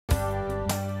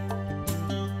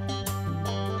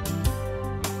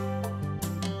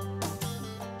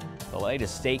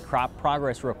latest state crop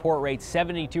progress report rates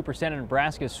 72% of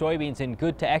Nebraska's soybeans in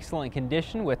good to excellent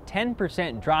condition, with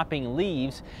 10% dropping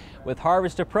leaves. With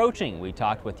harvest approaching, we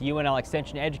talked with UNL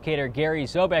Extension educator Gary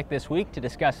Zoubek this week to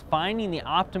discuss finding the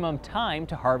optimum time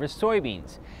to harvest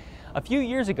soybeans. A few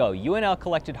years ago, UNL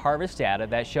collected harvest data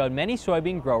that showed many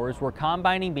soybean growers were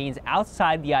combining beans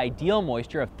outside the ideal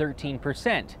moisture of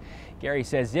 13%. Gary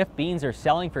says if beans are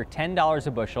selling for $10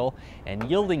 a bushel and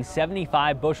yielding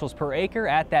 75 bushels per acre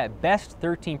at that best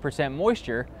 13%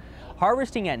 moisture,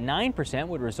 harvesting at 9%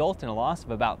 would result in a loss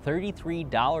of about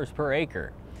 $33 per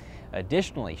acre.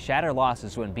 Additionally, shatter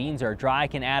losses when beans are dry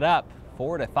can add up.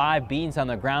 4 to 5 beans on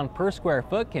the ground per square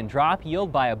foot can drop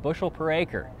yield by a bushel per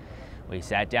acre. We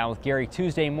sat down with Gary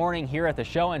Tuesday morning here at the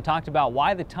show and talked about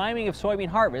why the timing of soybean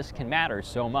harvest can matter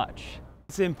so much.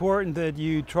 It's important that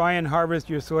you try and harvest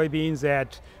your soybeans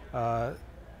at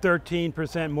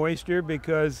 13% moisture,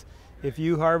 because if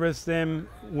you harvest them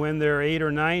when they're 8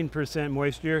 or 9%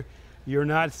 moisture, you're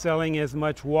not selling as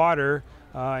much water,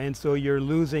 and so you're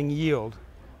losing yield.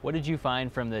 What did you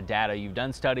find from the data? You've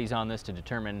done studies on this to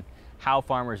determine how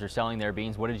farmers are selling their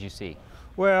beans. What did you see?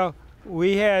 Well,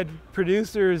 we had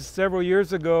producers several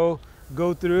years ago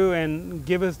go through and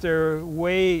give us their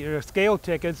scale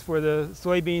tickets for the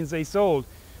soybeans they sold.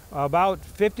 About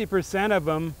 50% of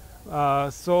them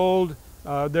sold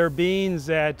their beans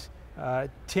at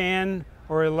 10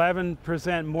 or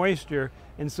 11% moisture,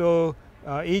 and so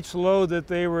each load that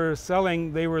they were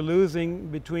selling, they were losing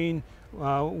between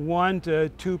 1 to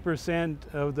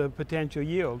 2% of the potential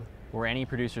yield. Were any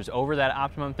producers over that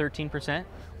optimum 13%?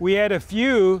 We had a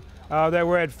few that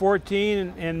were at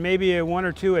 14 and maybe one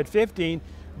or two at 15.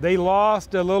 They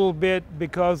lost a little bit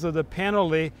because of the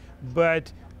penalty,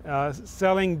 but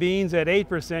selling beans at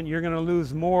 8%, you're going to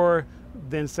lose more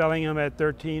than selling them at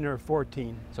 13 or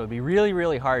 14. So it'd be really,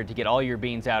 really hard to get all your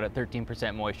beans out at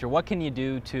 13% moisture. What can you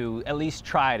do to at least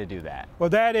try to do that? Well,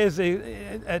 that is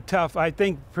a tough. I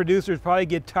think producers probably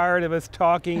get tired of us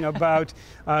talking about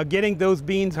getting those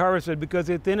beans harvested, because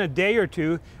within a day or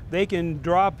two, they can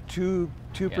drop 2%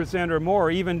 or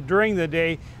more. Even during the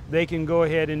day, they can go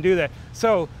ahead and do that.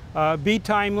 So be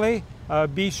timely,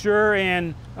 be sure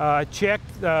and check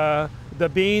the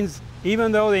beans.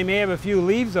 Even though they may have a few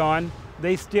leaves on,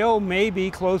 they still may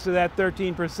be close to that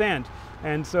 13%.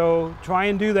 And so try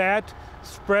and do that.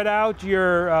 Spread out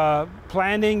your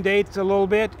planting dates a little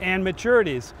bit and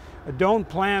maturities. Don't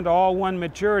plant all one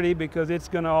maturity, because it's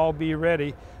going to all be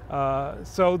ready.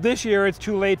 So this year it's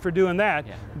too late for doing that,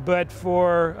 but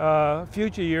for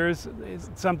future years it's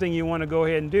something you want to go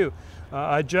ahead and do.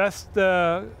 Adjust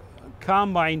the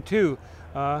combine too.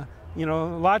 You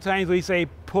know, a lot of times we say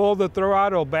pull the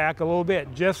throttle back a little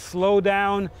bit. Just slow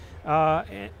down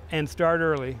and start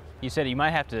early. You said you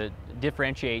might have to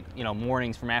differentiate,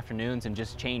 mornings from afternoons and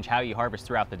just change how you harvest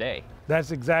throughout the day.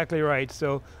 That's exactly right.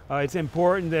 So it's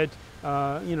important that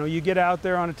you get out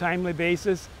there on a timely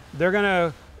basis. They're going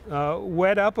to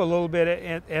wet up a little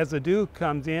bit as the dew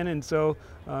comes in, and so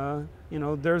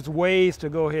there's ways to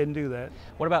go ahead and do that.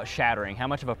 What about shattering? How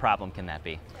much of a problem can that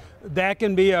be? That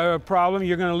can be a problem.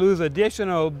 You're going to lose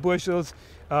additional bushels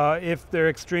if they're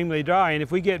extremely dry. And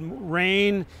if we get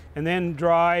rain and then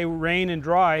dry, rain and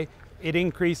dry, it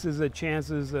increases the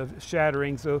chances of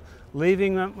shattering. So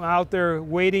leaving them out there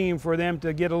waiting for them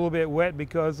to get a little bit wet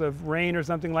because of rain or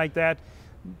something like that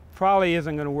probably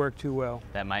isn't going to work too well.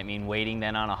 That might mean waiting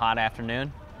then on a hot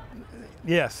afternoon?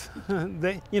 Yes.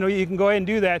 You can go ahead and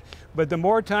do that, but the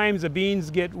more times the beans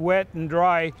get wet and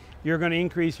dry, you're going to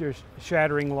increase your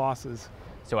shattering losses.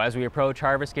 So as we approach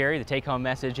harvest, Gary, the take-home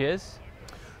message is?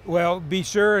 Well, be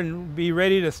sure and be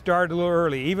ready to start a little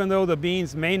early. Even though the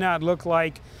beans may not look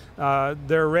like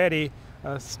they're ready,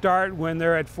 start when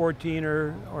they're at 14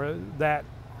 or that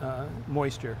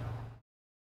moisture.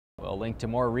 We'll link to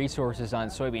more resources on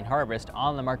soybean harvest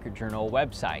on the Market Journal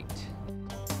website.